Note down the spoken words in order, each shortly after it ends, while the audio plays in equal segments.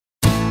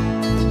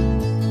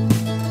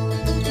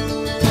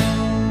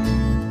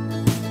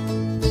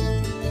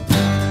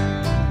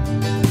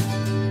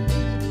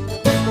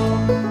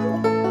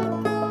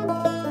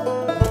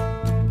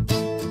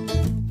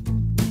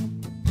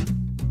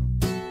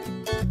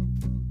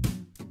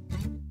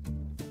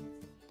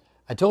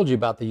I told you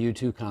about the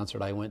U2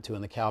 concert I went to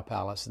in the Cow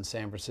Palace in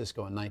San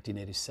Francisco in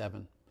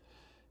 1987.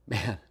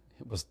 Man,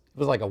 it was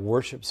like a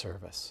worship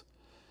service.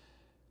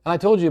 And I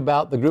told you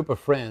about the group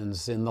of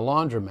friends in the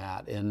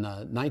laundromat in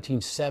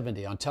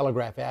 1970 on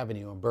Telegraph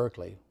Avenue in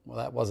Berkeley. Well,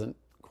 that wasn't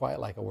quite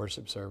like a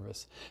worship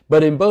service.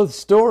 But in both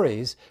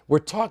stories, we're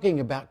talking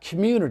about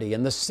community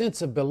and the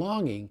sense of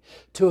belonging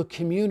to a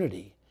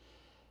community.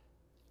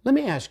 Let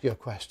me ask you a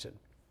question.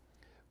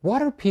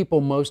 What are people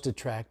most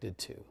attracted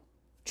to?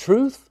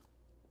 Truth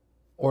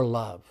or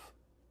love?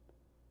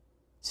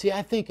 See,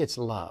 I think it's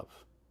love.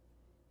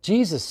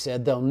 Jesus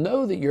said, they'll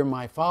know that you're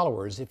my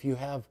followers if you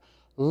have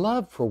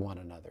love for one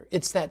another.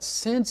 It's that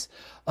sense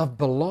of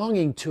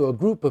belonging to a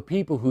group of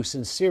people who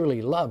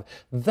sincerely love.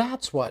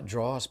 That's what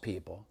draws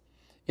people.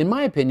 In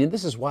my opinion,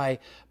 this is why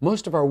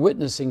most of our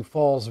witnessing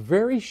falls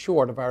very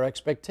short of our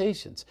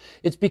expectations.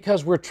 It's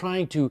because we're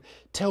trying to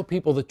tell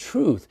people the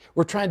truth.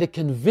 We're trying to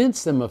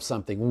convince them of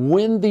something,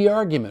 win the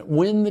argument,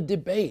 win the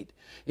debate,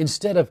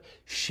 instead of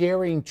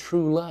sharing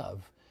true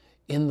love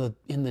in the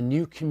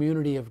new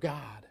community of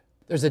God.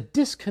 There's a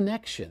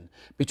disconnection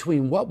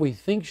between what we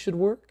think should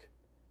work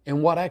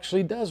and what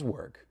actually does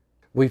work.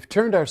 We've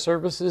turned our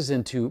services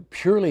into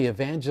purely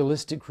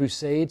evangelistic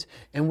crusades,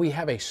 and we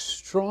have a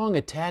strong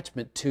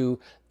attachment to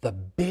the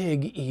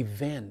big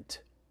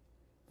event.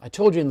 I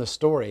told you in the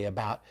story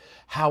about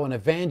how an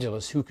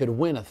evangelist who could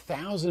win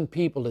 1,000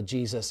 people to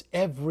Jesus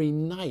every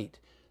night,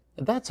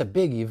 that's a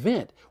big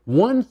event.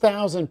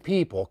 1,000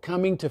 people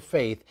coming to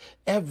faith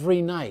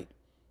every night.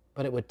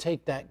 But it would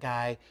take that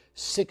guy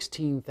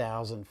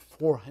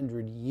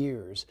 16,400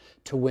 years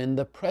to win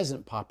the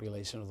present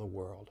population of the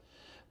world.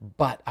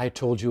 But I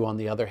told you, on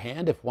the other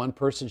hand, if one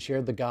person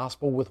shared the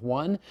gospel with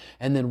one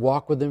and then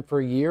walked with them for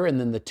a year, and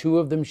then the two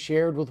of them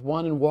shared with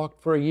one and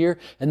walked for a year,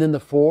 and then the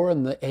 4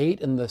 and the 8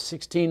 and the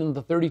 16 and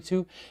the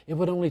 32, it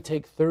would only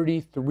take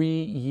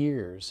 33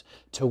 years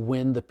to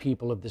win the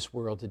people of this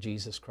world to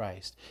Jesus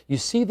Christ. You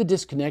see the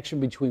disconnection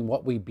between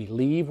what we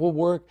believe will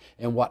work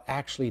and what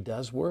actually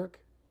does work?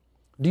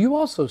 Do you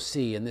also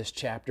see in this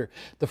chapter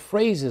the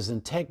phrases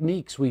and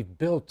techniques we've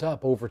built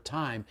up over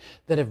time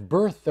that have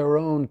birthed their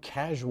own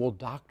casual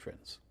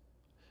doctrines?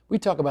 We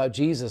talk about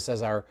Jesus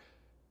as our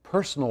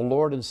personal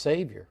Lord and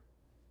Savior.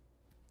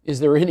 Is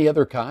there any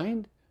other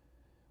kind?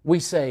 We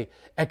say,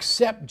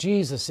 accept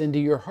Jesus into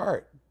your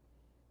heart.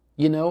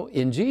 You know,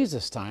 in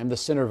Jesus' time, the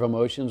center of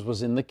emotions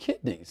was in the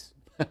kidneys.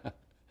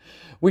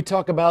 We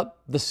talk about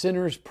the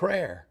sinner's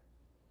prayer.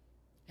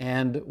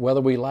 And whether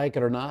we like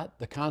it or not,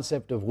 the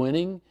concept of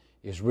winning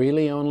is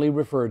really only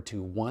referred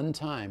to one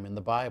time in the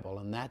Bible,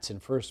 and that's in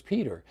 1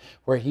 Peter,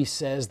 where he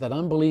says that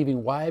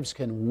unbelieving wives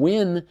can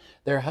win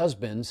their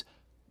husbands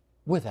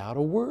without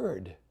a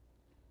word.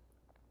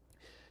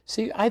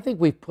 See, I think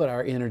we've put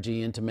our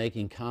energy into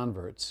making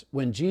converts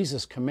when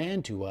Jesus'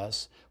 command to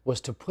us was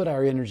to put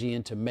our energy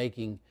into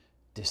making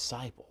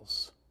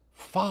disciples,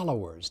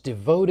 followers,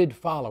 devoted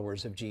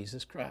followers of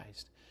Jesus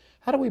Christ.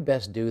 How do we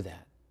best do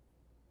that?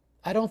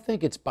 I don't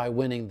think it's by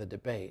winning the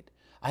debate.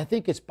 I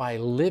think it's by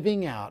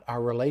living out our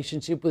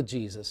relationship with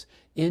Jesus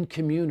in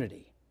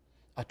community,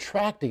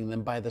 attracting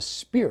them by the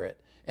Spirit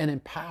and in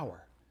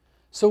power.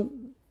 So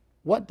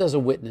what does a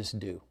witness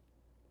do?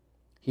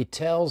 He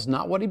tells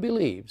not what he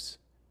believes,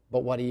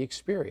 but what he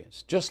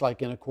experienced, just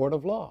like in a court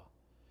of law.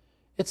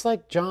 It's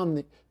like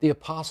John the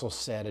Apostle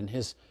said in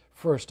his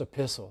first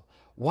epistle,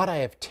 what I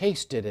have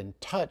tasted and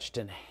touched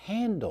and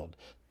handled,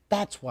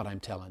 that's what I'm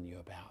telling you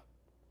about.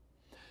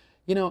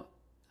 You know,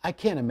 I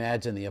can't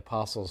imagine the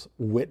apostles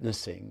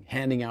witnessing,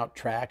 handing out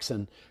tracts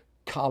and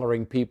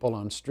collaring people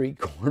on street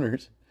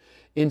corners.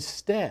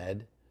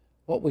 Instead,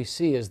 what we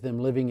see is them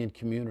living in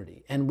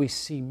community, and we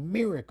see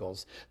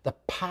miracles, the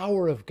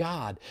power of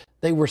God.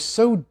 They were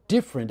so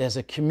different as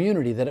a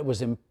community that it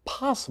was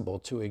impossible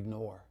to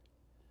ignore.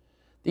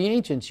 The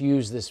ancients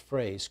used this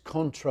phrase,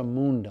 contra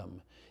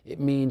mundum. It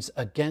means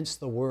against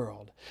the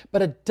world.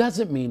 But it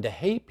doesn't mean to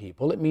hate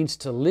people. It means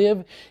to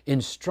live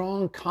in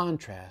strong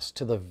contrast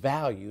to the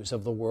values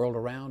of the world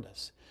around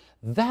us.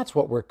 That's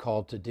what we're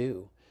called to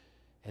do.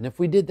 And if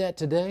we did that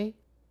today,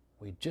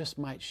 we just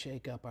might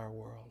shake up our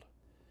world.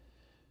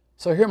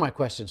 So here are my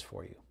questions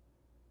for you.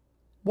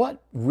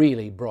 What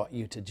really brought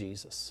you to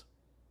Jesus?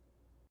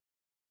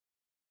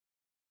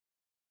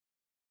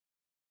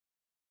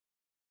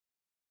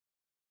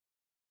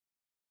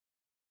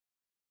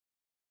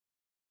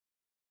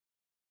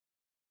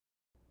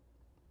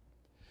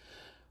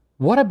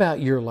 What about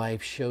your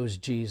life shows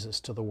Jesus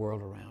to the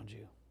world around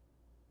you?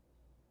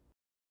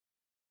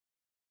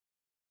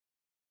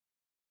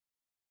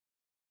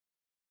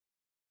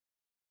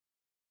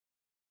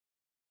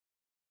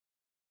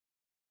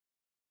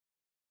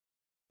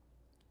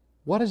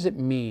 What does it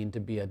mean to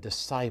be a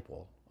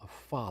disciple, a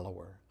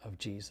follower of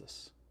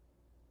Jesus?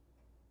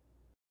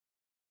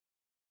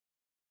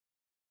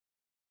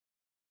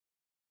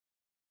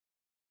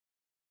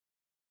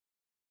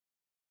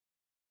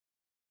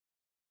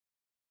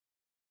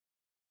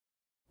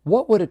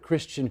 What would a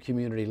Christian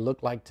community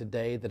look like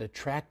today that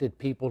attracted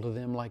people to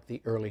them like the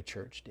early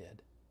church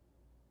did?